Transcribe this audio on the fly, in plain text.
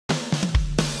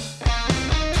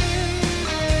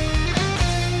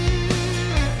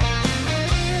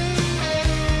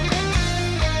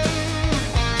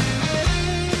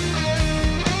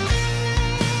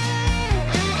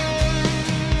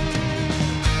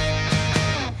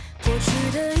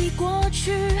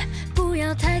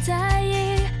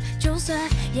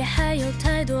也还有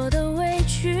太多的委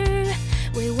屈，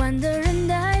委婉的人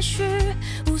待续，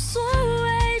无所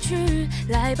畏惧。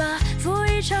来吧，赴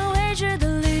一场未知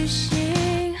的旅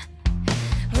行。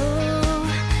哦，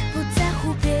不在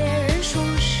乎别人说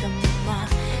什么，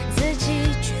自己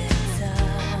抉择。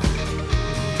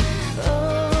哦，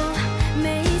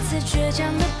每一次倔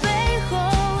强的背后，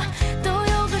都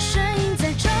有个声音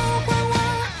在召唤我。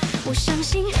我相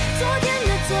信昨天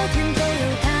的昨天都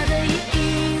有它的意义。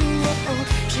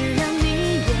只要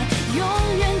你也永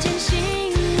远坚信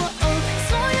我，所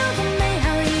有的美好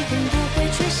一定不会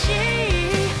缺席，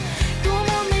多么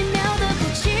美妙的不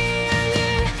期而遇。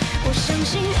我相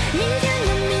信明天的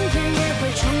明天也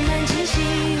会充满惊喜，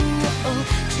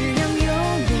只要有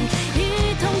你一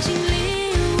同经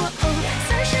历。三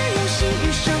生有幸遇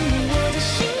上你，我的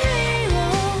幸运，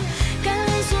感恩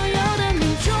所有的命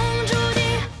中注定。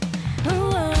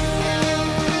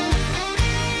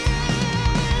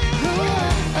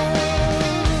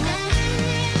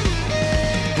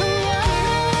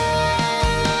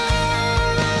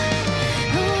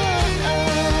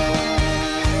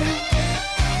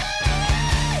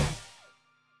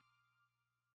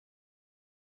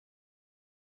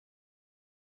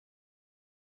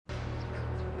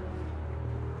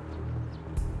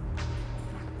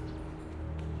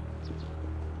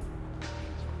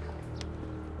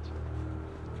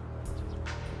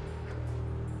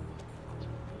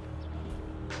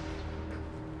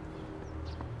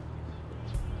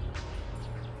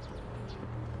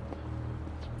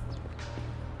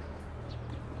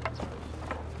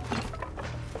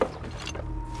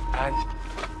哎，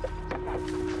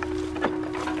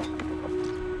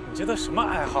你这都什么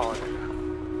爱好啊？这个。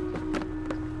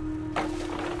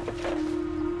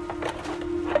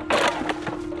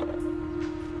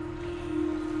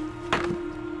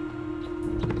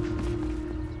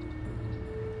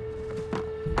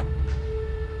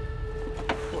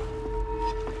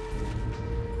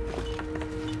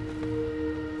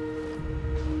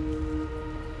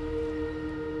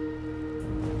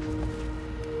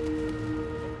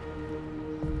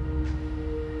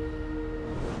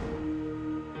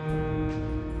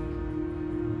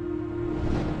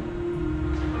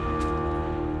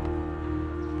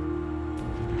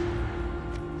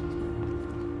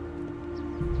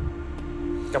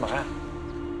干嘛呀？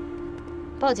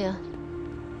报警。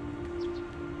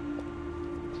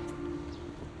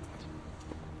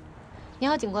你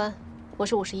好，警官，我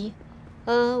是51。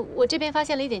我这边发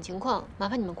现了一点情况，麻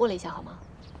烦你们过来一下好吗？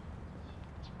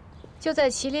就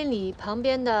在麒麟里旁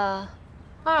边的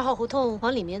2号胡同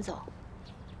往里面走。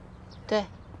对。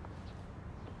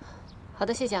好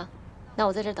的，谢谢啊。那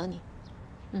我在这儿等你。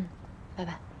拜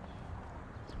拜。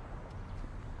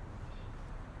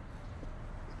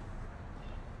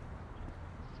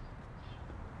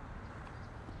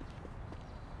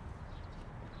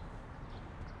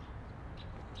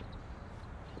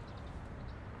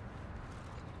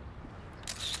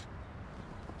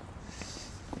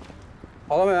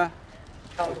好了没？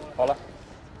差不多。好了，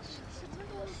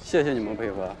谢谢你们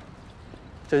配合，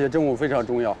这些证物非常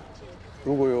重要。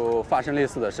如果有发生类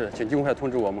似的事，请尽快通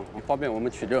知我们，方便我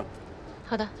们取证。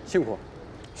好的，辛苦，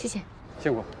谢谢，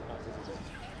辛苦。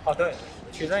哦，对，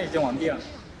取证已经完毕了。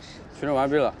取证完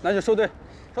毕了，那就收队，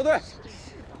收队，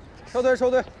收队，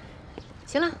收队。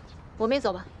行了，我们也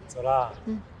走吧。走了。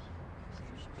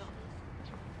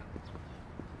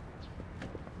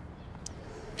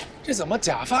这怎么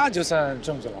假发就算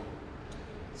证据了？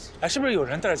哎，是不是有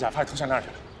人带着假发偷项链去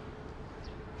了？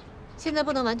现在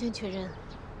不能完全确认。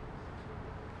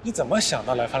你怎么想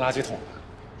到来翻垃圾桶的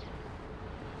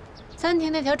3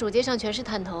天那条主街上全是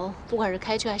探头，不管是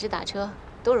开车还是打车，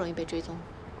都容易被追踪。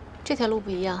这条路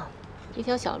不一样，一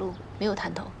条小路，没有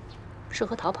探头，适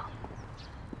合逃跑。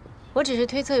我只是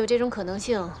推测有这种可能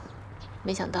性，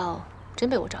没想到真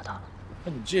被我找到了。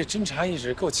那你这侦查意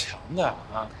识够强的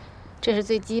啊！这是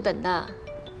最基本的。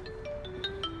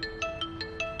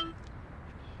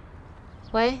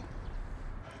喂，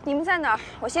你们在哪儿？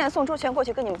我现在送周全过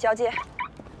去跟你们交接。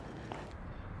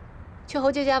去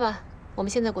侯爵家吧，我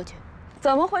们现在过去。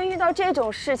怎么会遇到这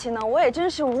种事情呢？我也真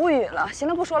是无语了。行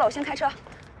了，不说了，我先开车。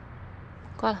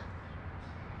挂了。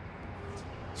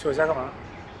去我家干嘛？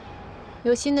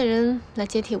有新的人来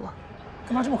接替我。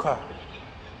干嘛这么快？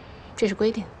这是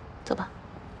规定，走吧。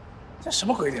这什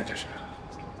么规定？这是？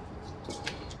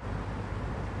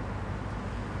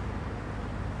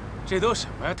这都什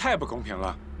么呀？太不公平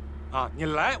了！啊，你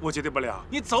来我决定不了，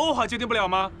你走我还决定不了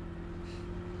吗？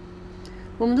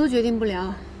我们都决定不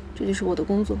了，这就是我的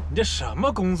工作。你这什么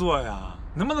工作呀？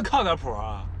能不能靠点谱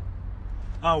啊？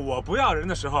啊，我不要人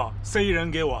的时候塞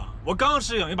人给我，我刚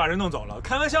适应也把人弄走了，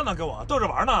开玩笑呢，跟我逗着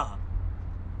玩呢。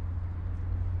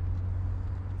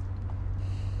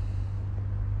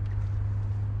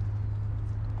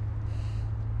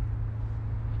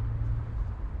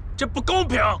这不公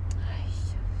平！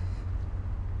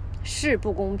是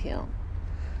不公平，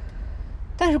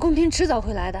但是公平迟早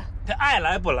会来的。他爱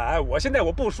来不来，我现在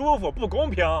我不舒服，不公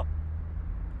平，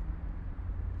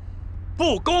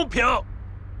不公平！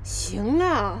行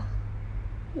了，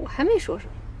我还没说什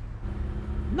么。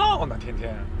闹呢，天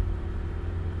天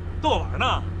逗我玩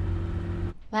呢。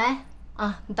喂，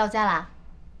啊，你到家啦？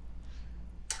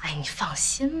哎，你放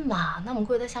心吧，那么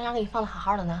贵的项链给你放的好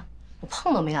好的呢，我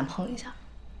碰都没敢碰一下。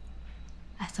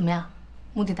哎，怎么样，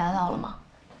目的达到了吗？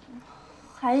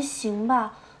还行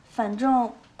吧，反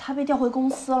正他被调回公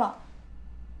司了。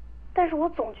但是我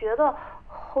总觉得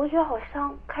侯爵好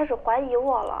像开始怀疑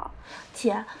我了。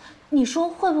姐，你说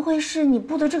会不会是你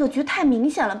布的这个局太明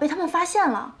显了，被他们发现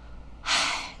了？哎，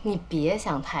你别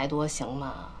想太多行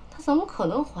吗？他怎么可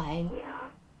能怀疑你啊？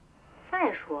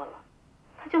再说了，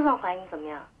他就算怀疑你怎么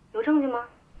样？有证据吗？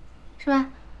是吧？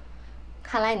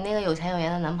看来你那个有钱有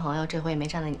颜的男朋友这回也没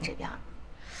站在你这边。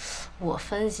我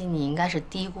分析你应该是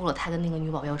低估了他跟那个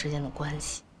女保镖之间的关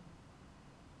系。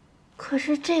可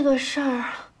是这事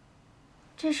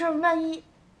儿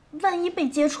万一被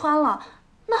揭穿了，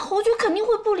那侯爵肯定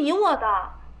会不理我的。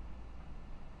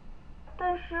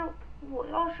但是我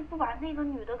要是不把那个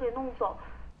女的给弄走，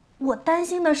我担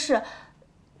心的是，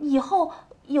以后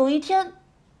有一天，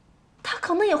他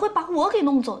可能也会把我给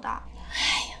弄走的。哎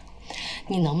呀，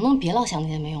你能不能别老想那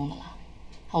些没用的了？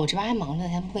啊，我这边还忙着，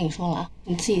先不跟你说了啊，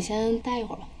你自己先待一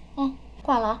会儿吧。嗯，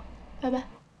挂了啊，拜拜。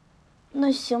那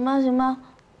行吧，行吧，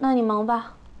那你忙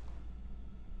吧。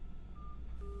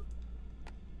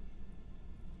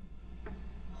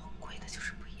贵的就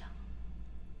是不一样。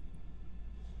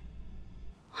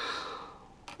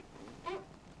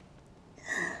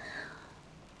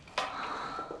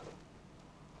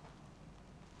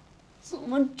怎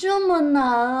么这么难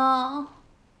啊？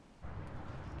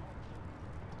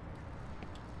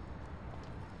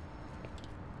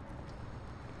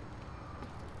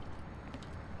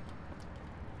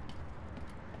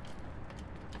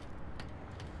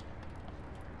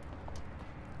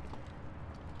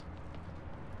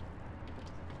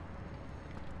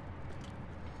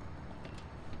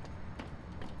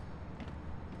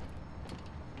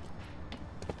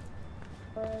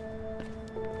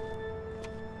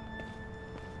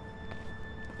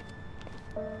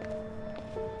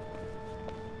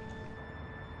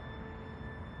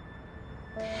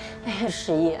哎，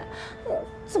十一，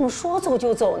怎么说走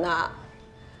就走呢？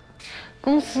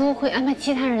公司会安排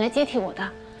其他人来接替我的。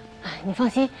哎，你放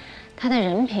心，他的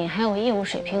人品还有业务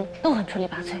水平都很出类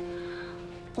拔萃。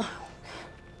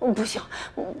不行，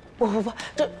不，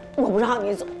这我不让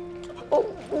你走，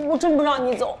我真不让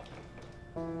你走。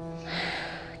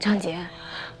张姐，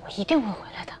我一定会回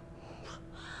来的。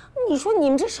你说你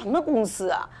们这什么公司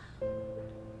啊？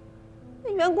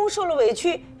那员工受了委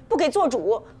屈不给做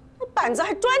主，板子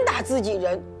还专打自己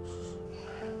人。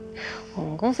我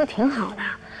们公司挺好的，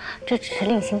这只是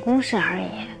例行公事而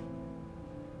已。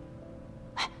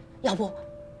哎，要不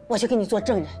我去给你做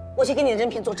证人，我去给你的人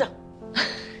品做证。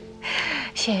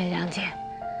谢谢张姐，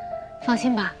放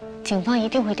心吧，警方一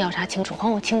定会调查清楚，还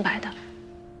我清白的。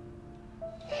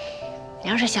你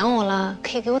要是想我了，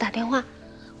可以给我打电话，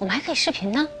我们还可以视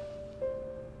频呢。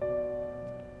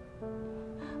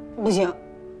不行，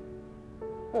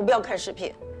我不要看视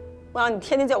频，我让你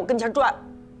天天在我跟前转。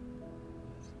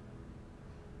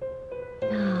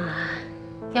那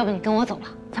要不你跟我走吧，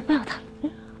咱不要他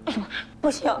了。不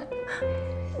行，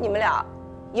你们俩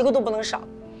一个都不能少。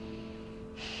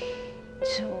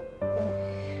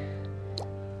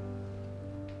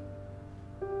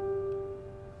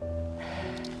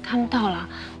他们到了，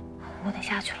我得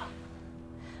下去了。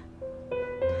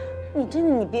你真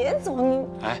的，你别走，你。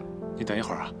哎，你等一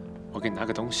会儿啊，我给你拿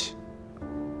个东西。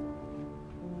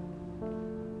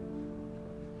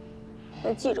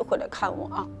那记着回来看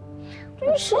我啊！过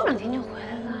2天就回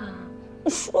来了。你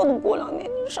说的过2年，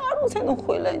你啥时候才能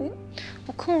回来呢？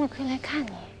我空了可以来看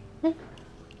你。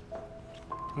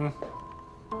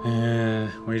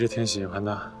我一直挺喜欢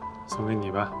的，送给你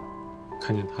吧。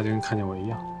看见他就跟看见我一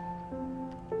样。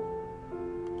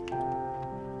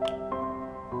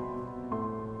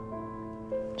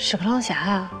屎壳郎侠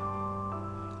呀，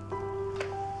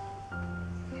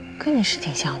跟你是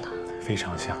挺像的，非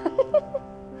常像。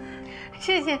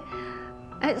谢谢。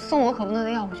哎，送我可不能再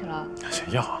要回去了。谁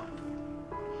要啊？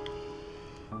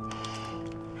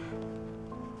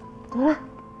怎么了？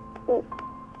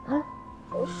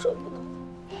我舍不得。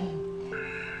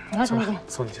走了，张姐，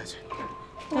送你下去。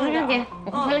走了，张姐，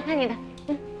我会回来看你的。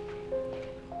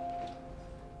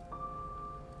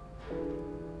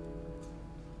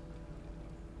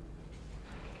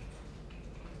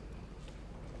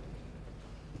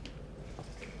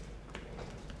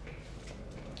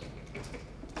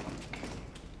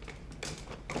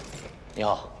你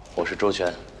好，我是周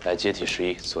全，来接替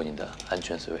11，做你的安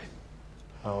全随位。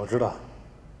我知道。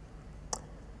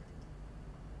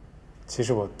其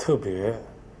实我特别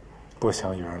不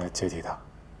想有人来接替他。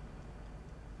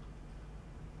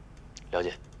了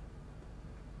解。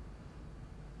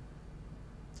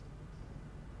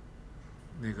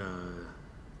那个，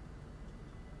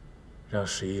让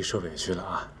11受委屈了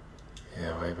啊！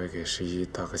我也给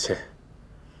11道个歉。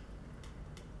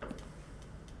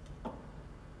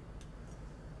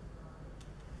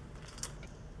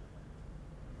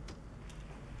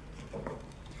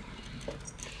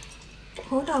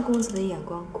侯大公子的眼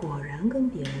光果然跟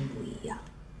别人不一样，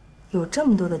有这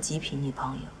么多的极品女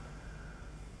朋友，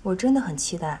我真的很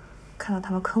期待看到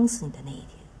他们坑死你的那一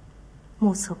天，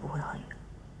目测不会很远。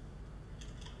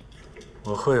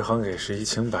我会还给11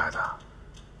清白的。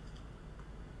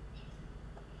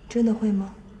真的会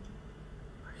吗？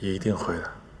一定会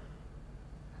的。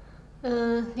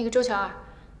那个周全儿，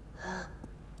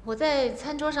我在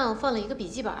餐桌上放了一个笔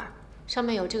记本，上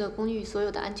面有这个公寓所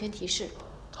有的安全提示。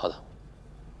好的。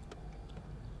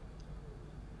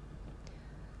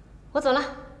我走了，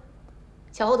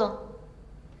小侯总，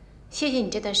谢谢你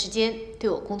这段时间对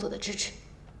我工作的支持。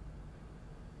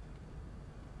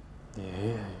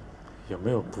你有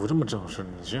没有不这么正式？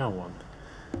你这样我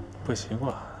不习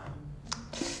惯。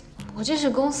我这是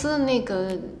公司的那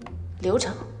个流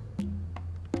程。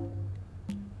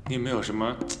你有没有什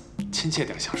么亲切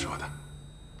点想说的？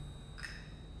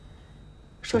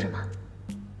说什么？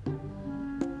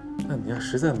那你要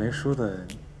实在没说的，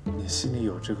你心里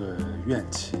有这个怨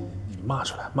气，你骂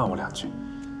出来，骂我2句，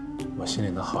我心里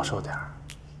能好受点儿。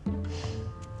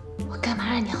我干嘛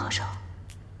让你好受？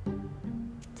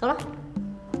走了。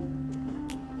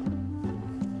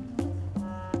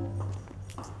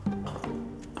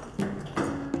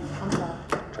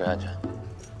注意安全。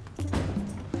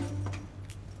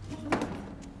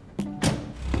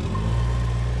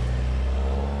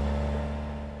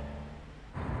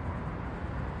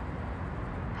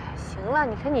行了，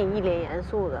你看你一脸严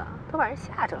肃的，都把人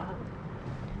吓着了。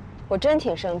我真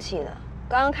挺生气的，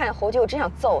刚刚看见侯局，我真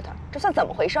想揍他，这算怎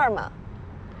么回事嘛？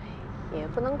也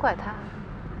不能怪他。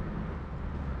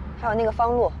还有那个方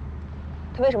露，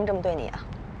他为什么这么对你啊？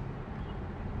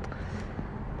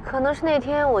可能是那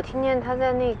天我听见他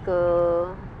在那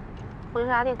个婚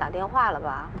纱店打电话了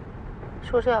吧，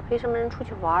说是要陪什么人出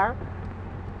去玩，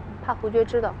怕侯爵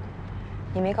知道。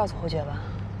你没告诉侯爵吧？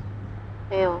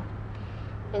没有，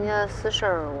人家的私事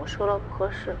儿我说了不合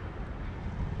适。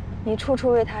你处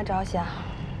处为他着想，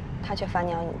他却反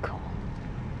咬你一口。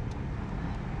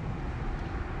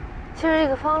其实这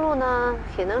个方露呢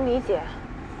也能理解，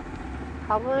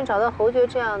好不容易找到侯爵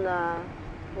这样的，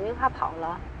肯定怕跑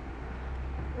了。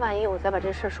万一我再把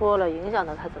这事说了，影响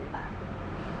到他怎么办？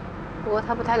不过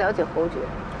他不太了解侯爵，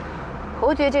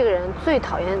侯爵这个人最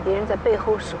讨厌别人在背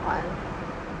后使唤。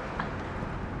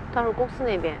到时候公司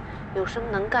那边有什么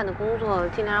能干的工作，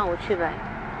尽量让我去呗，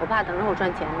我爸等着我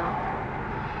赚钱呢。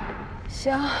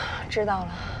行，知道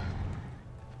了。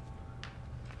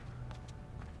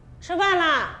吃饭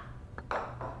啦！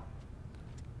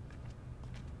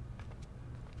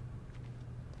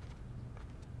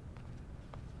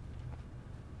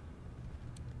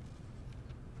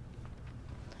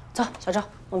走，小周，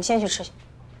我们先去吃去。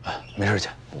哎，没事，姐，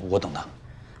我等他。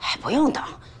哎，不用等，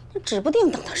指不定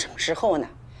等到什么时候呢。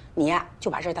你呀，就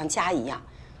把这儿当家一样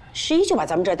，11就把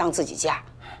咱们这儿当自己家。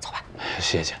走吧。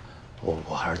谢谢姐，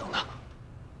我还是等他。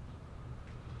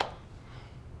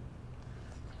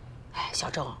哎，小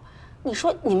周，你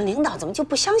说你们领导怎么就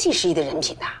不相信11的人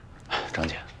品呢？张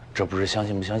姐，这不是相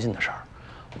信不相信的事儿，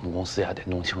我们公司呀得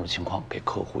弄清楚情况，给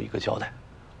客户一个交代。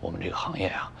我们这个行业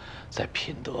呀，在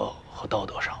品德和道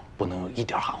德上不能有一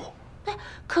点含糊。哎，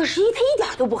可11他一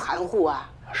点都不含糊啊。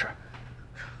是。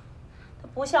他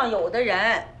不像有的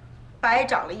人，白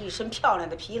长了一身漂亮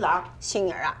的皮囊，心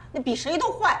眼啊，那比谁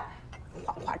都坏，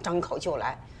谎话张口就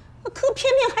来，可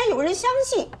偏偏还有人相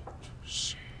信。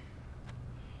是。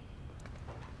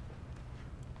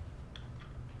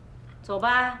走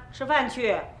吧，吃饭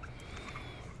去。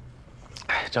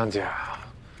哎，张姐，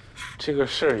这个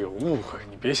事儿有误会，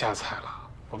你别瞎猜了，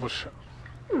我不吃。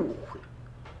误会？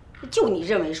就你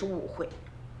认为是误会？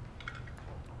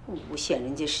诬陷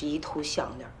人家11偷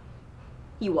项链，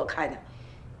依我看呢，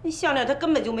那项链他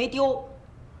根本就没丢。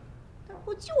但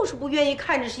我就是不愿意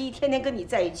看着11天天跟你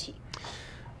在一起。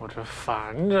我这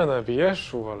烦着呢，别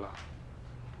说了。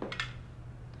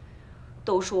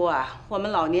都说啊，我们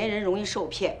老年人容易受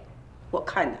骗。我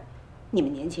看呢，你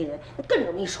们年轻人更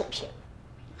容易受骗，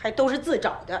还都是自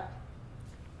找的。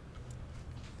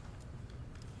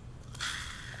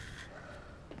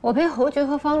我陪侯爵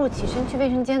和方露起身去卫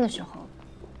生间的时候，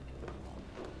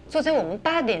坐在我们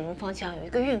8点钟方向有一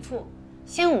个孕妇，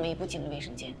先我们一步进了卫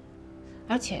生间，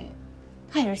而且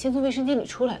她也是先从卫生间里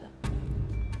出来的。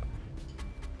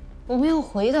我们又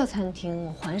回到餐厅，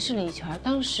我环视了一圈，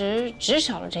当时只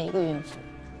少了这一个孕妇，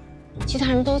其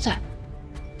他人都在，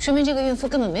说明这个孕妇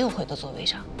根本没有回到座位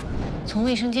上，从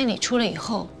卫生间里出来以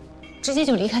后，直接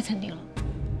就离开餐厅了。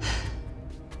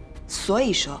所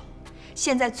以说，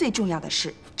现在最重要的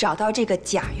是找到这个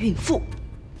假孕妇。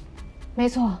没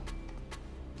错，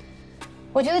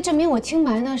我觉得证明我清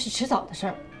白呢是迟早的事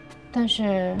儿，但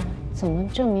是怎么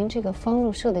证明这个方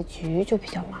入设的局就比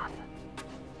较麻烦。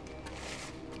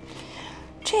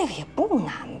这个也不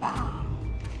难吧？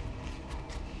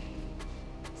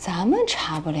咱们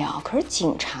查不了，可是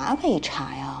警察可以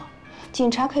查呀。警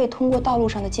察可以通过道路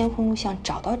上的监控录像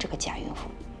找到这个假孕妇，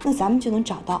那咱们就能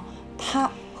找到她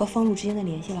和方路之间的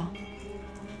联系了。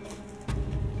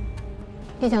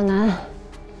比较难，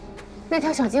那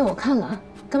条小街我看了，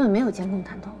根本没有监控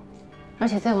探头，而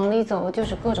且再往里走就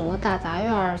是各种的大杂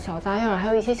院、小杂院，还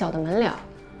有一些小的门脸。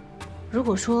如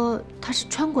果说他是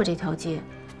穿过这条街，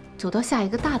走到下一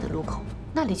个大的路口，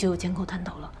那里就有监控探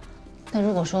头了。但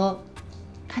如果说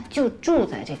他就住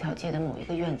在这条街的某一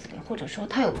个院子里，或者说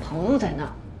他有朋友在那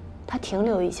儿，他停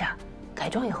留一下，改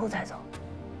装以后再走，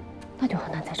那就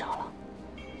很难再找了。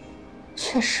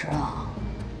确实啊，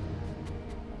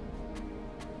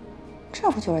这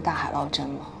不就是大海捞针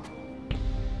吗？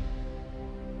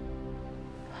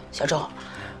小周，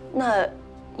那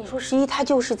你说11他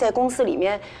就是在公司里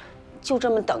面，就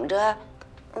这么等着，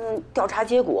调查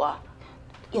结果，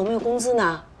有没有工资呢？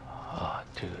啊，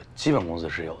这个基本工资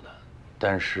是有的，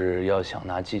但是要想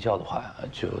拿绩效的话，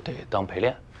就得当陪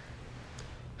练。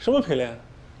什么陪练？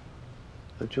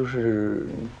就是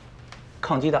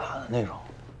抗击打的那种。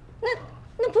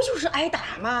那不就是挨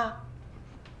打吗？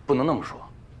不能那么说，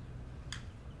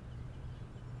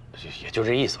也就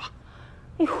这意思吧。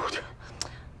哎呦，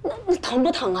那疼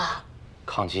不疼啊？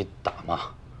抗击打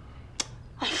嘛。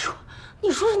哎呦，你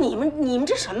说你们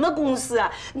这什么公司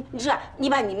啊？你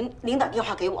把你们领导电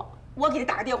话给我，我给他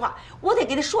打个电话，我得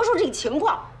给他说这个情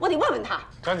况，我得问问他。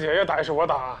张姐要打也是我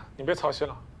打，你别操心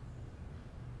了。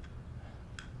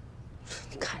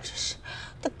你看这是，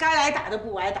他该挨打的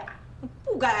不挨打，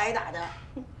不该挨打的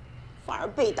反而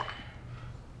被打。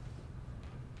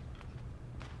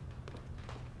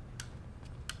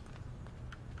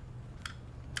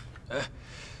哎，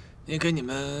你给你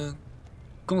们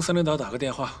公司领导打个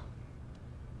电话，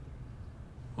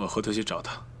我回头去找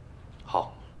他。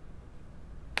好。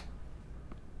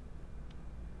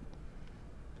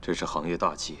这是行业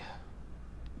大忌，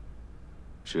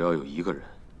只要有一个人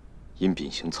因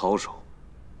秉行操守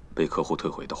被客户退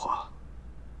回的话，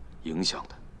影响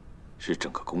的是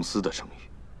整个公司的声誉，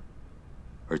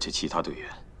而且其他队员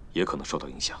也可能受到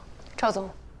影响。赵总，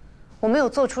我没有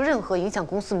做出任何影响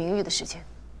公司名誉的事情，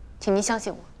请您相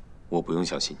信我。我不用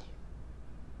相信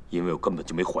你，因为我根本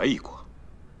就没怀疑过。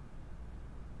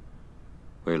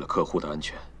为了客户的安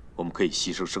全，我们可以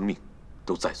牺牲生命，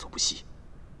都在所不惜。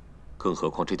更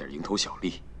何况这点蝇头小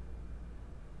利。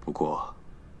不过，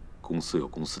公司有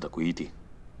公司的规定，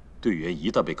队员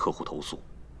一旦被客户投诉，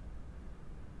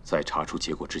在查出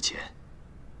结果之前，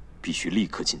必须立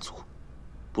刻进组，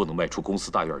不能迈出公司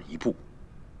大院一步。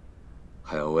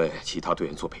还要为其他队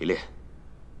员做陪练。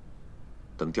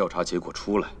等调查结果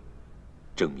出来，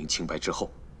证明清白之后，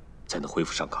才能恢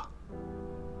复上岗。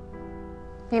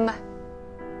明白。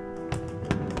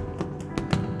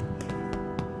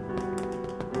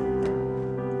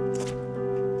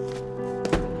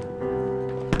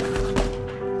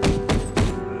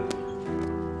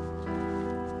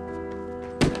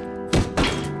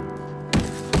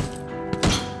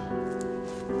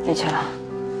别去了，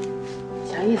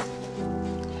啥意思？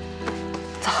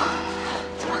走，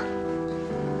走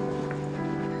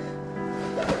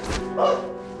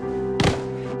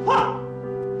吧。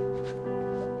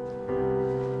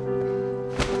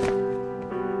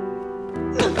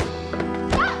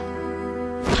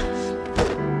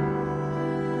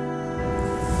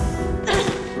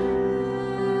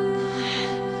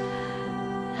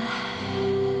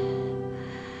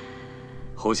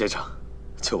侯先生，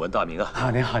久闻大名啊！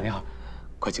啊，您好，您好，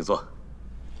快请坐。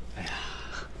哎呀，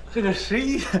这个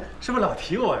11是不是老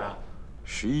提我呀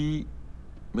11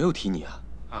没有提你啊？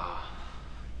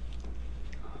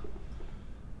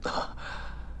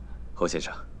侯先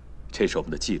生，这是我们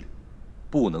的纪律，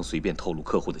不能随便透露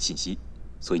客户的信息，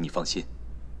所以你放心，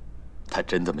他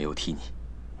真的没有提你。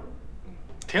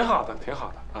挺好的，挺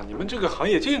好的啊！你们这个行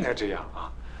业就应该这样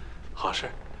啊，好事。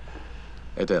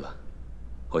哎，对了，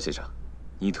侯先生，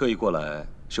你特意过来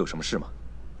是有什么事吗？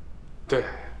对，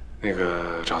那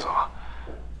个赵总啊，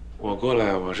我过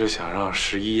来我是想让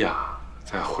11呀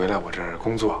再回来我这儿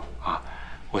工作啊，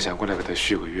我想过来给他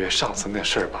续个约。上次那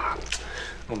事儿吧，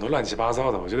弄得乱七八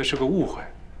糟的，我觉得是个误会。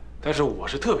但是我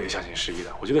是特别相信11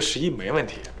的，我觉得11没问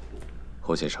题。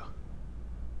侯先生，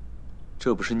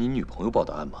这不是你女朋友报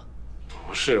的案吗？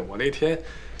不是，我那天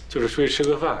就是出去吃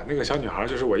个饭，那个小女孩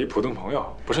就是我一普通朋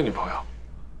友，不是女朋友。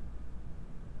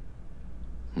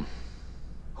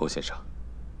侯先生，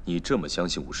你这么相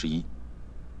信51，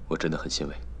我真的很欣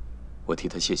慰，我替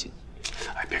他谢谢你。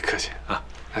哎，别客气啊。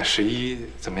那11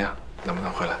怎么样？能不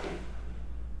能回来？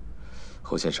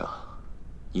侯先生，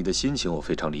你的心情我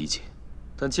非常理解，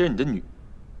但既然你的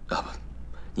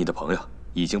你的朋友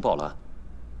已经报了案，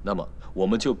那么我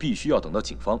们就必须要等到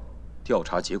警方调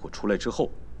查结果出来之后，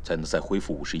才能再恢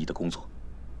复51的工作。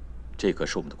这可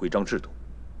是我们的规章制度。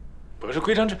不是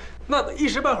规章制，那一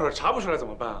时半会儿查不出来怎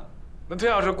么办啊？那他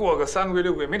要是过个3个月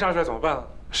6个月没查出来怎么办啊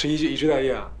？11就一直待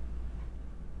业啊？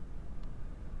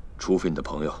除非你的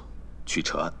朋友去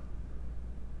撤案。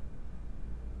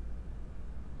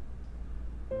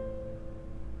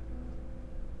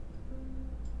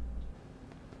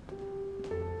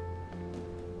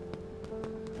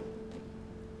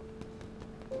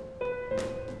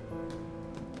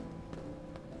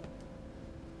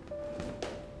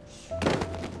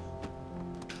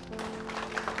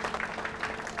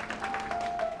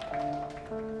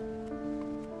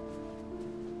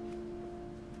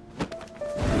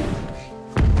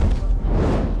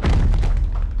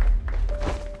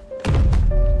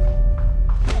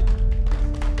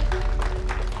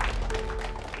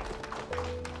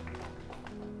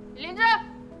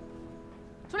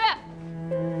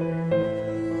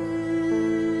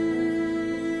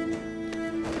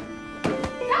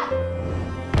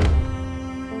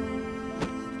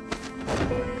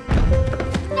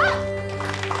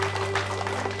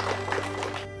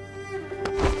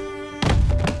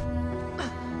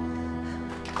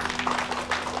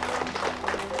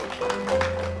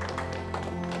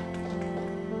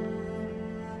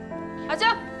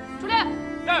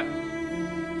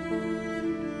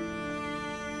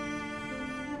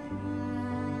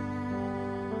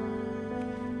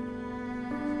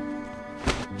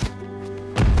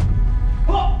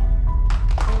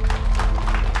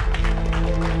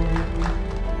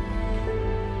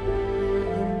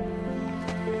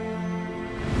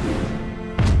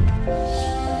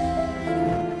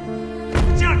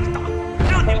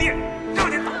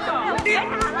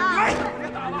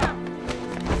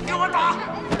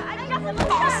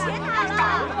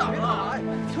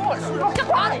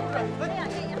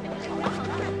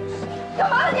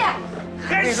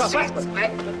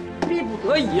逼不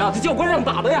得已呀，这教官让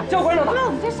打的呀，教官让打。哥，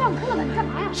我们在上课呢，你干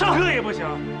嘛呀？上课也不行，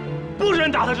不准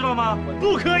打他，知道吗？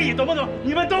不可以，懂不懂？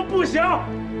你们都不行。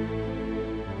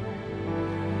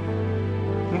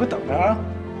你们快等着啊！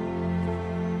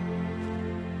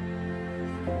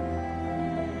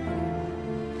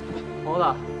猴子，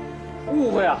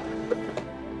误会啊！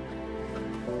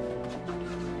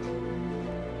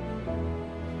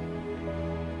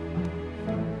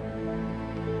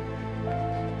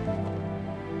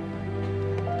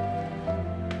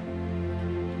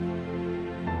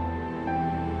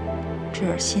志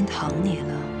儿心疼你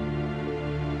了。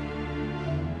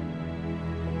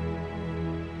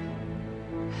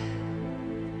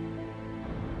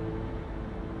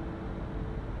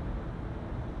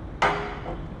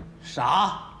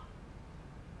啥？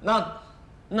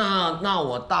那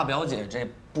我大表姐这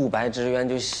不白之冤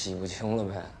就洗不清了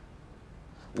呗？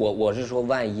我是说，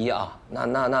万一啊，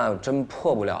那要真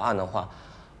破不了案的话，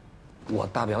我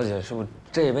大表姐是不是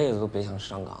这辈子都别想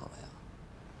上岗了呀？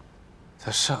他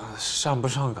上不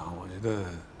上岗，我觉得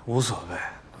无所谓，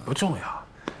不重要。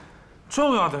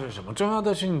重要的是什么？重要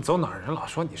的是你走哪儿，人老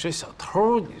说你是小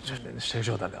偷，你这谁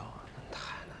受得了啊？太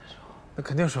难受了，那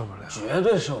肯定受不了，绝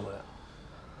对受不了。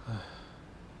哎，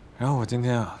然后我今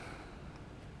天啊，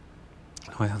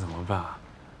我想怎么办啊？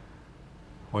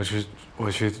我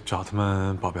去找他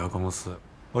们保镖公司，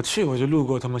我就路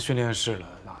过他们训练室了，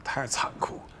那太残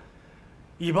酷，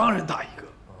一帮人打一个。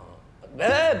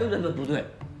哎，不对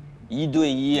，1对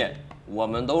1，我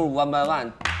们都是1 by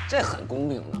 1，这很公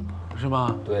平的，是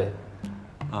吗？对，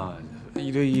啊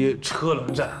，1对1车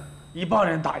轮战，一帮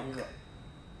人打一个，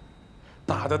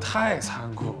打得太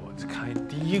残酷。我就看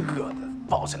第一个的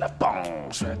抱起来，嘣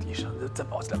摔地上，再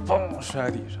抱起来，嘣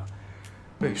摔地上。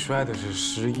被摔的是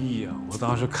11呀！我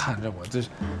当时看着我这，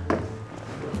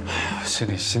哎呀，心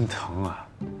里心疼啊！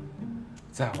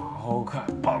再往后看，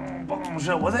嘣嘣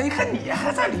摔，我再一看你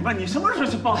还在里边，你什么时候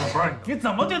去报的班？你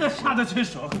怎么对他下得去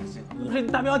手？你不是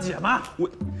你大表姐吗？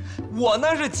我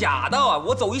那是假的，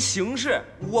我走一形式，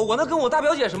我那跟我大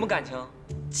表姐什么感情？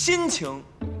亲情。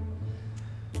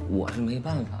我是没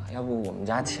办法，要不我们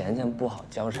家钱不好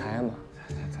交差嘛。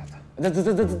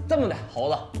这么的，猴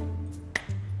子，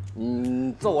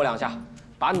你揍我2下，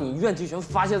把你怨气全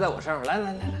发泄在我身上。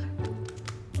来。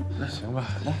那行吧，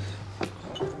来。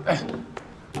哎，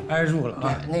挨住了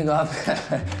啊！那个，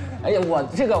哎呀，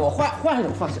我换一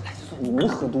种方式来。你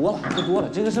喝多了，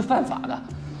这个是犯法的。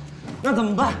那怎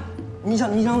么办？你想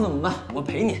怎么办？我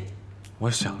陪你。我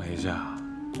想了一下，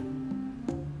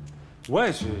我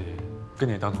也去跟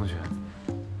你当同学。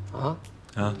啊！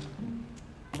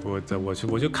我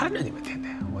就看着你们天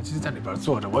天，我就在里边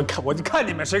坐着，我就看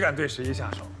你们谁敢对谁下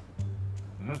手。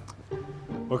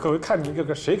我可会看你一个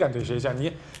个谁敢对谁下，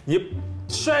你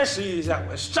摔11一下，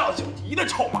我上9级的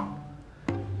臭骂，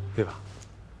对吧？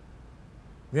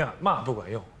你俩骂不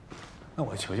管用，那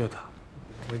我求求他，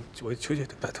我求求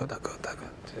他，拜托大哥，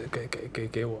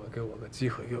给我个机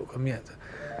会，给我个面子，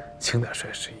轻点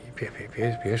摔11，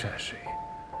别摔11，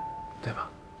对吧？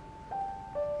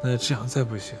那这样再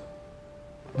不行，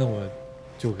那我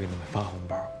就给你们发红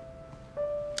包，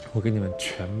我给你们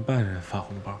全班人发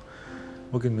红包，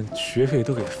我给你们学费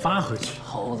都给发回去。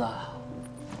猴子，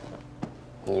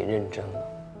你认真了？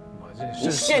你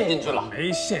陷进去了？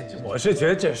没陷进，我是觉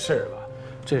得这事儿吧，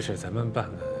这事咱们办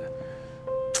的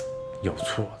有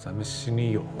错，咱们心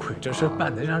里有愧，这事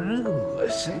办得让人恶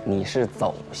心。你是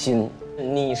走心，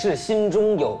你是心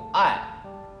中有爱，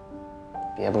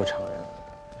别不承认。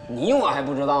你我还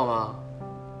不知道吗？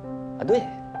啊，对，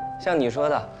像你说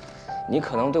的，你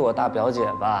可能对我大表姐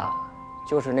吧，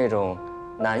就是那种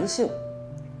男性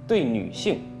对女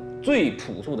性最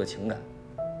朴素的情感。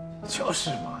就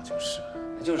是嘛，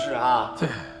就是啊。对。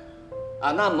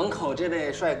啊，那门口这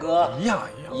位帅哥一样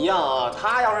啊，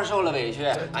他要是受了委屈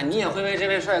啊，你也会为这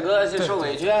位帅哥去受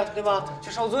委屈，对吧？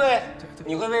去受罪，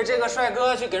你会为这个帅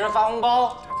哥去给人发红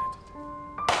包。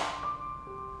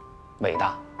伟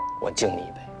大，我敬你一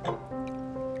杯。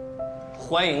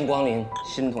欢迎光临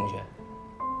新同学。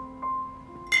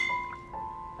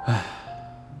哎，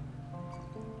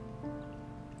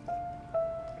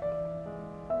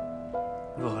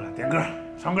饿了，点歌，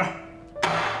唱歌。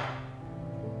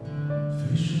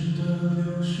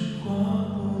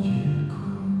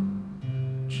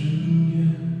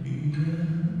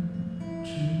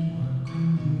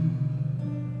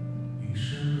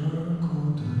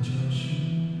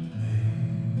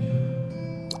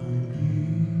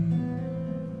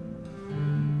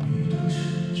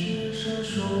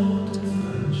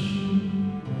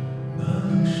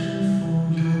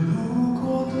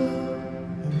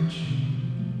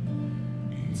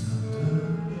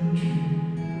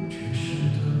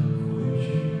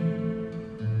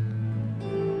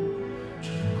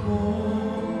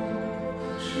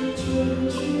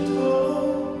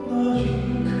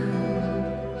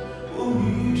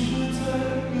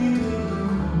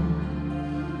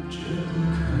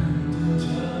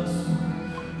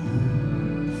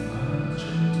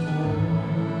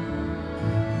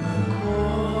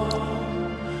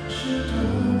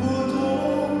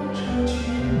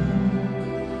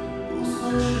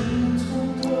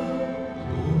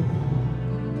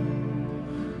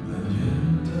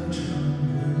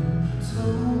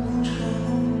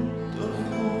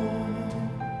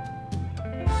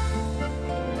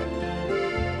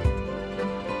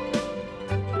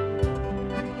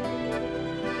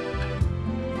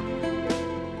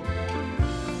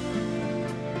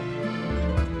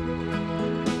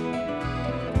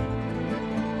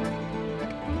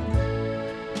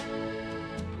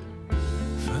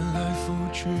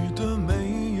去的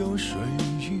没有水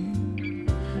印，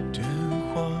电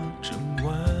话整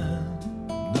晚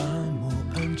那么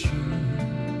安静，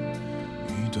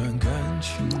一段感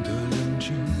情的冷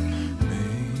静没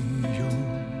有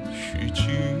续集，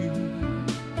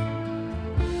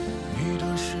你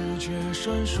的世界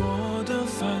闪烁的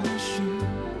繁星，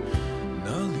那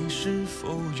里是否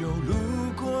有路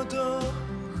过的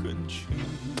痕迹？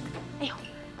哎呦，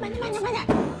慢点，慢点，慢点！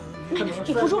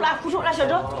你扶住了，扶住了，小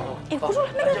周，哎，扶住了，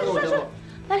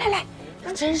慢点，来，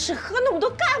真是喝那么多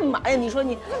干嘛呀？你说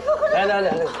你，来，快，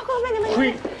慢点，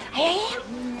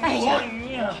哎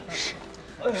呀，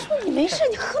说你没事，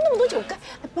你喝那么多酒干？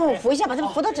帮我扶一下，把他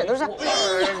们扶到枕头上。哎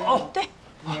呀，对，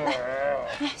来，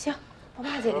行，把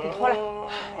袜子也给他脱了。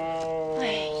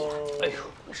哎呦，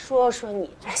说你，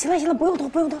哎，行了，不用脱，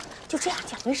就这样，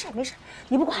没事，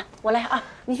你不管，我来啊，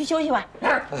你去休息吧，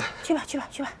去吧。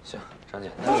行，张姐，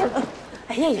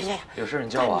哎呀，有事你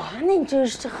叫我。干嘛呢？你这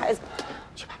孩子，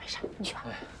去吧，没事，你去吧。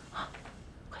啊，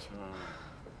快去。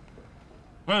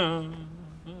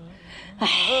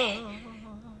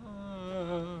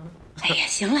哎呀，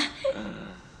行了。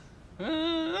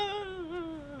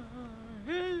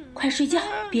睡觉，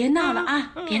别闹了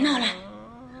啊，别闹了。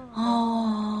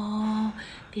哦，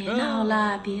别闹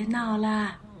了，别闹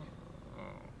了。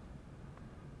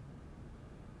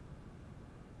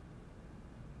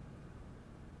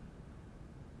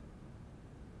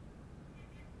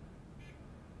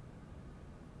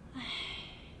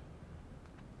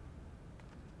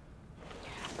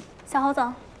小侯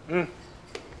总。嗯。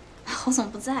侯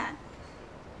总不在。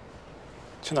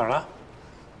去哪儿了？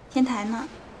天台呢。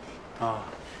啊，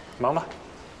忙吧。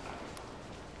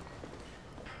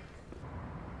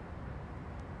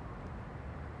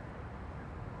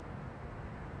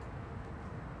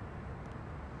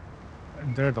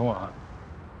你在这等我啊。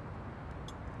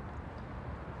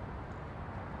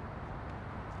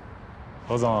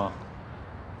侯总，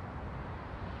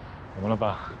怎么了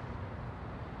吧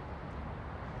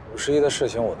？51的事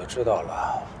情我都知道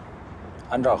了。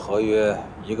按照合约，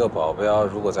一个保镖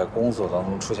如果在工作当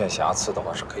中出现瑕疵的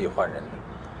话，是可以换人的。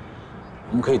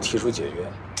我们可以提出解约。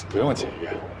不用解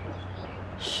约。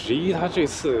11他这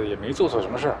次也没做错什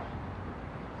么事儿。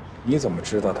你怎么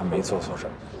知道他没做错什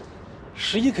么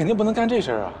？11肯定不能干这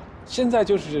事儿啊！现在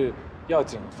就是要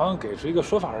警方给出一个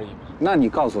说法而已嘛。那你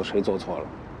告诉我谁做错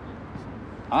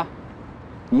了？啊？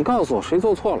你告诉我谁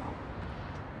做错了？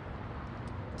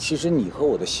其实你和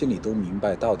我的心里都明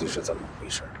白到底是怎么回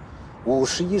事。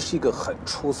51是一个很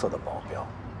出色的保镖，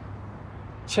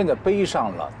现在背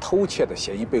上了偷窃的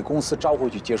嫌疑，被公司召回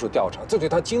去接受调查，这对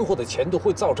他今后的前途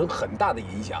会造成很大的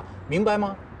影响，明白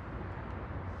吗？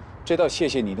这倒谢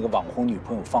谢你那个网红女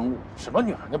朋友方露。什么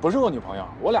女儿？那不是我女朋友，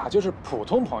我俩就是普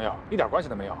通朋友，一点关系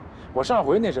都没有。我上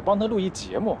回那是帮她录一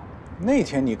节目，那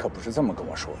天你可不是这么跟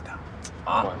我说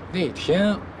的，啊？我那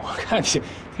天我看你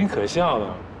挺可笑的，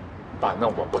爸，那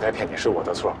我不该骗你，是我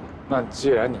的错。那既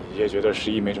然你也觉得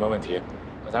11没什么问题，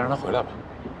那咱让他回来吧。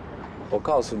我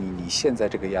告诉你，你现在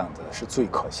这个样子是最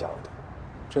可笑的，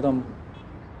知道吗？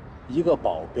一个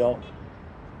保镖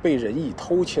被人以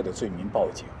偷窃的罪名报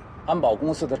警，安保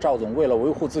公司的赵总为了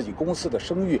维护自己公司的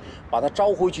声誉，把他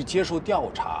召回去接受调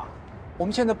查。我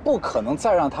们现在不可能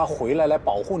再让他回来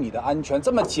保护你的安全，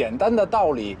这么简单的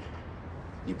道理，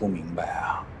你不明白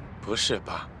啊？不是，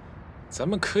爸，咱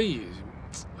们可以。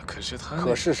可是他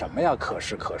可是什么呀？可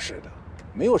是的，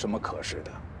没有什么可是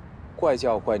的，怪就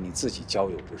要怪你自己交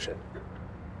友不慎。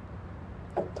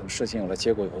等事情有了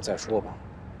结果以后再说吧。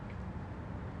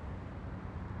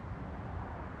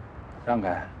让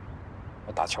开，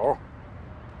我打球。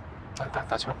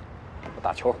打球，我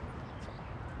打球。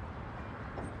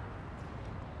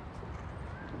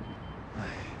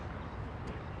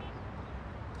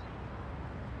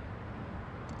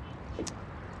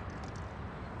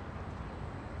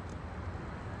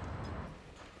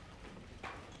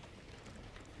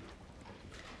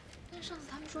上次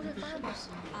他们说这方案不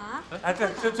行啊？哎，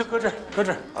对，就搁这儿，搁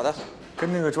这儿。好的，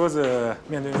跟那个桌子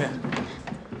面对面。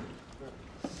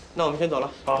那我们先走了。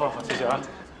好，谢谢啊。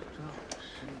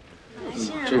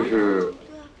这是，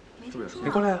你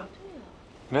过来啊，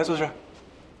你来坐这儿。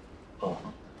哦。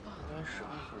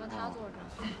让他坐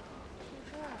这儿。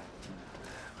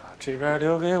把这边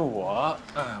留给我，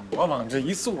我往这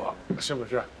一坐，是不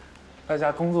是？大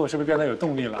家工作是不是变得有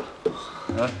动力了？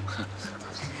啊？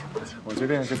我决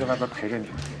定就在外边陪着你。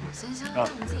行，让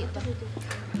你自己喝。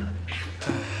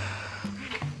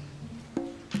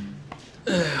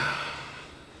哎呀。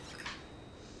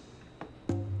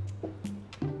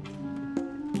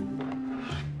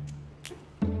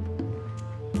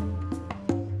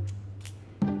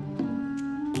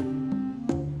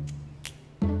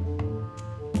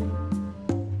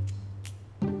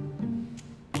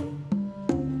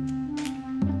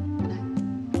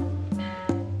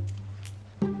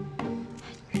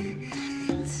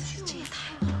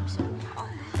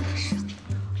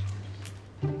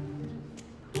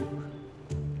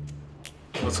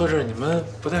坐这儿你们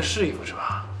不太适应是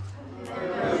吧？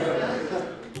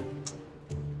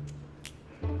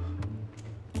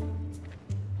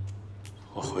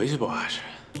我回去吧，还是。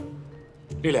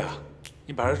丽丽，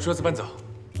你把这桌子搬走，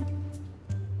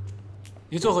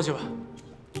你坐回去吧。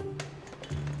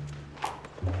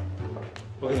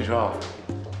我跟你说啊，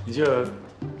你就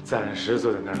暂时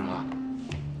坐在那儿啊。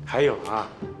还有啊，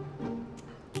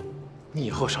你以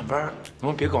后上班能不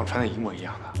能别跟我穿的一模一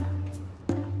样的？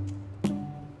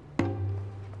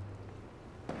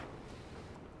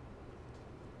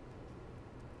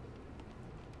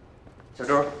小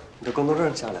周，你的工作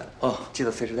证下来了哦，记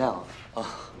得随时带啊。啊。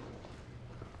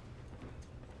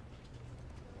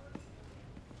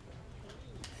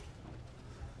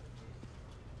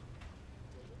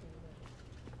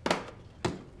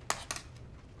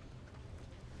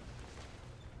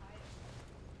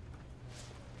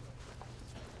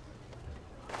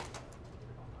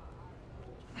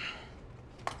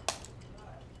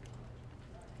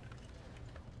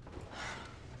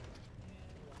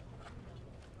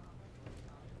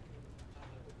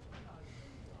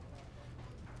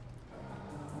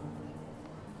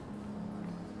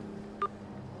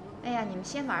呀，你们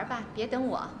先玩吧，别等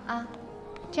我啊。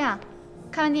这样，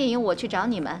看完电影我去找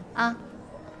你们啊。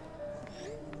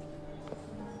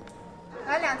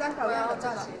来2张手摇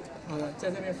照了。好了，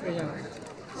在这边付一下，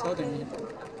稍等一下。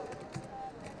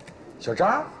小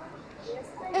张，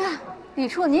哎呀，李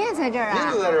处，您也在这儿啊？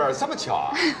您就在这儿，这么巧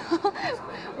啊？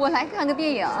我来看个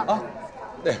电影啊。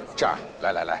哎，这样，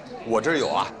来，我这儿有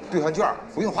啊兑换券，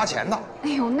不用花钱的。哎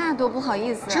呦，那多不好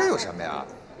意思啊。这有什么呀？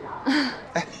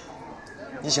哎，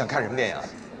你想看什么电影？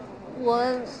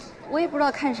我也不知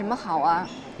道看什么好啊。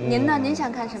您呢？您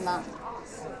想看什么？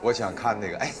我想看那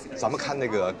个，哎，咱们看那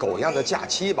个《狗样的假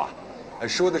期》吧。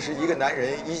说的是一个男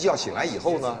人一觉醒来以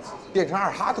后呢，变成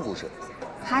二哈的故事。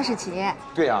哈士奇。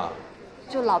对呀。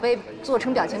就老被做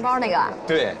成表情包那个。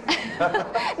对。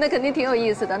那肯定挺有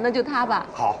意思的，那就他吧。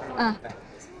好。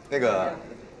那个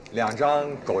2张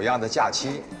《狗样的假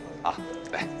期》啊，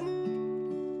来。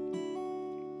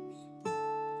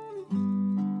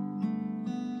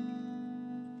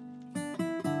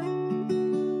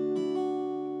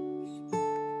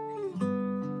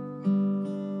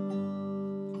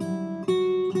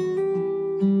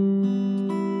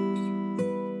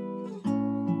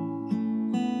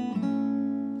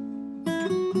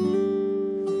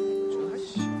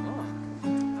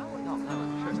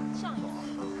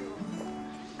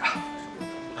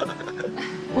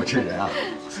我这人啊，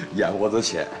眼窝子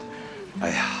浅。哎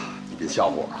呀，你别笑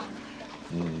话我啊。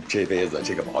这辈子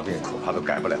这个毛病恐怕都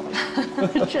改不了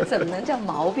了。这怎么能叫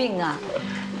毛病啊？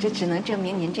这只能证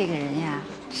明您这个人呀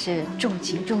是重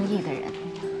情重义的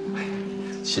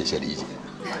人。谢谢理解，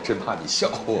真怕你笑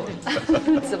话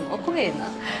我。怎么会呢？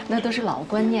那都是老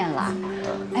观念了。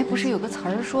哎，不是有个词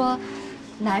儿说，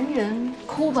男人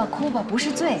哭吧哭吧不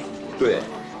是罪。对，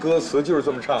歌词就是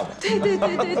这么唱的。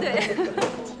对。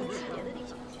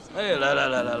哎，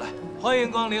来，欢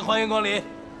迎光临，欢迎光临，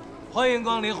欢迎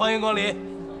光临，欢迎光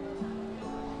临。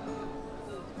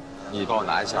你帮我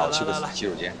拿一下，我去个洗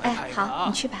手间。哎，好，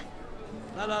你去吧。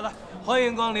来，欢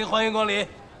迎光临，欢迎光临，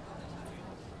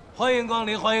欢迎光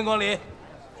临，欢迎光临，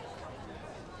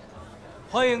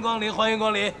欢迎光临，欢迎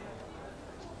光临。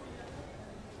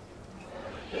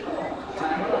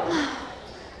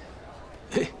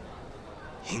嘿，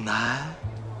英男。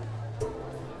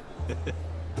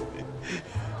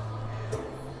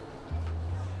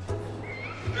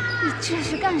你这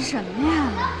是干什么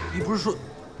呀？你不是说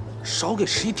少给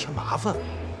11添麻烦？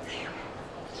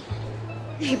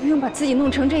你不用把自己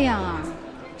弄成这样啊！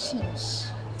真是。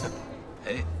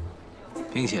哎，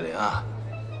冰淇淋啊，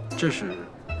这是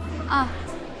啊，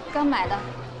刚买的，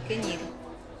给你一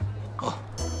个。哦，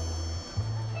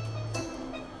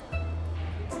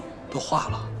都化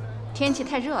了。天气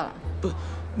太热了。不，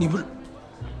你不是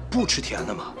不吃甜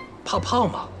的吗？怕胖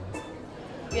吗？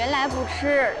原来不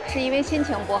吃是因为心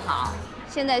情不好，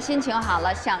现在心情好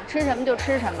了，想吃什么就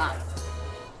吃什么。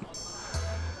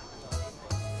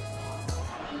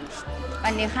把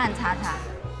你汗擦擦。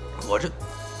我这，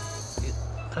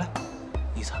来，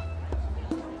你擦。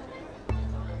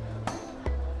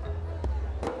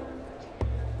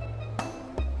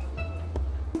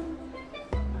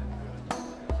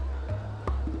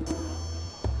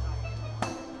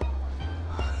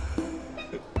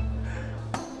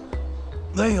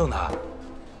喂，英男，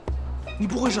你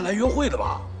不会是来约会的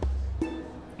吧？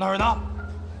哪儿的？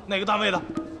哪个单位的？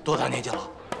多大年纪了？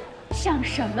想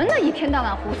什么呢？一天到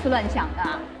晚胡思乱想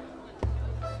的。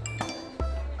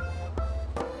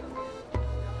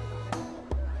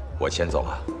我先走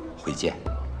了，回见。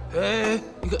哎，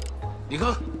你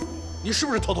看，你是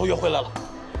不是偷偷约会来了？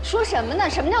说什么呢？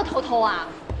什么叫偷偷啊？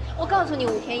我告诉你，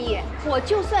武天一，我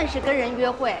就算是跟人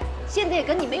约会，现在也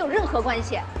跟你没有任何关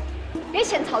系，别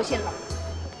嫌操心了。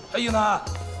哎，英男。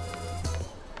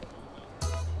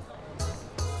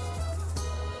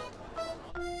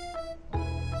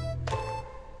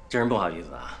真是不好意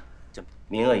思啊，这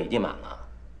名额已经满了，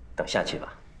等下期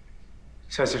吧。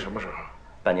下期什么时候？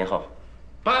半年后。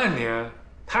半年？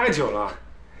太久了。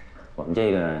我们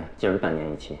这个就是半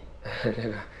年一期。这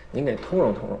个您给通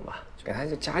融通融吧，给他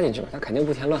就加进去吧，他肯定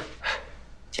不添乱。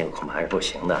这个恐怕还是不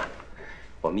行的。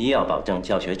我们一要保证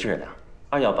教学质量，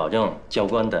二要保证教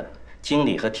官的精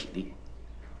力和体力。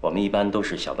我们一般都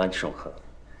是小班授课，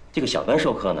这个小班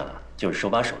授课呢，就是手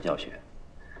把手教学。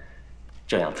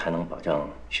这样才能保证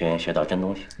学员学到真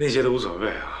东西。那些都无所谓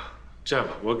啊。这样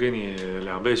吧，我给你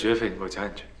2倍学费，你给我加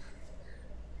进去。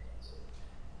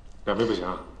2倍不行，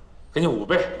给你5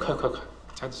倍，快，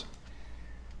加进去。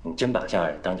你真把这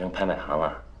儿当成拍卖行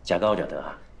了，价高者得，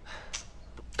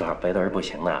多少倍都是不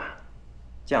行的。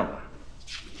这样吧，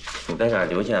你在这儿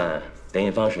留下联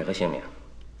系方式和姓名，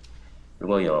如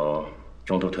果有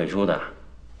中途退出的，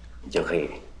你就可以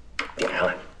点上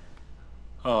来。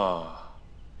哦，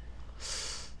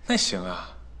那行啊，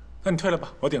那你退了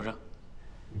吧，我顶上。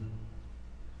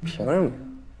凭什么？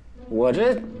我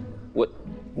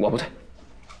不退。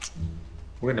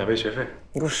我给你2倍学费。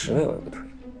你给我10倍我也不退。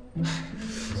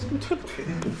退不退？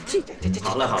这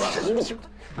好了好了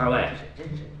，2位，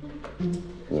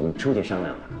你们出去商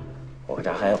量吧，我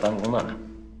这还要办公呢。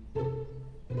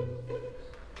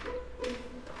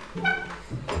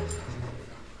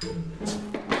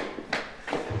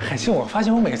海清，我发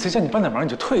现我每次叫你帮点忙你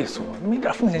就退缩，你们一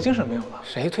点奉献精神没有了。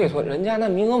谁退缩？人家那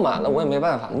名额满了，我也没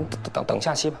办法。你等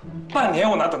下期吧。半年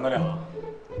我哪等得了？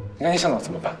你赶紧想想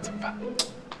怎么办？怎么办？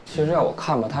其实要我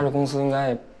看吧，他这公司应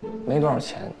该没多少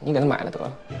钱，你给他买了得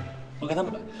了。我给他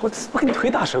买，我给你腿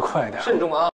打折快点。慎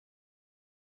重啊！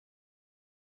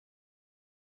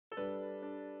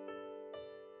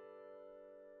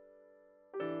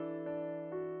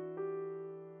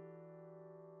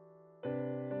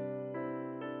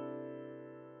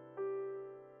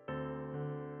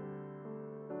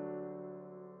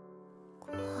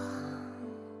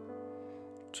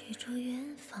追逐远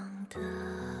方的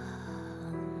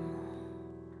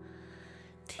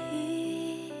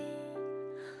听，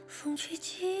风吹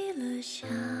起了想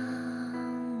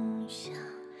象，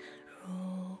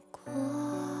如果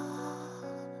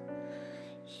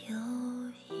有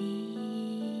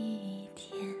一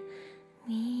天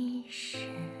迷失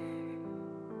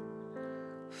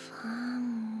方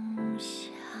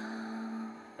向，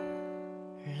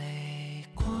泪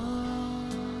光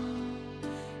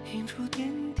映出点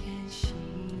点星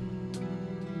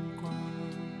光，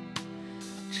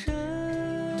沉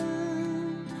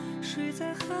睡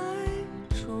在海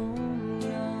中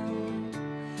央，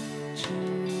只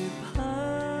盼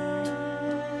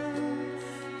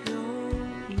有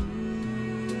一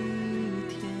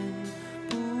天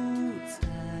不再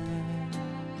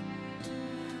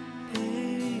悲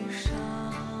伤。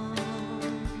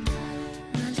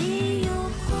哪里有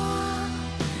花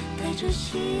带着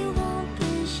希望奔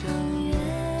向远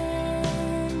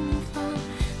方，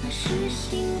那是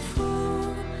幸福，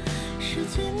是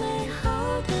最美好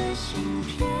的信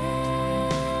片。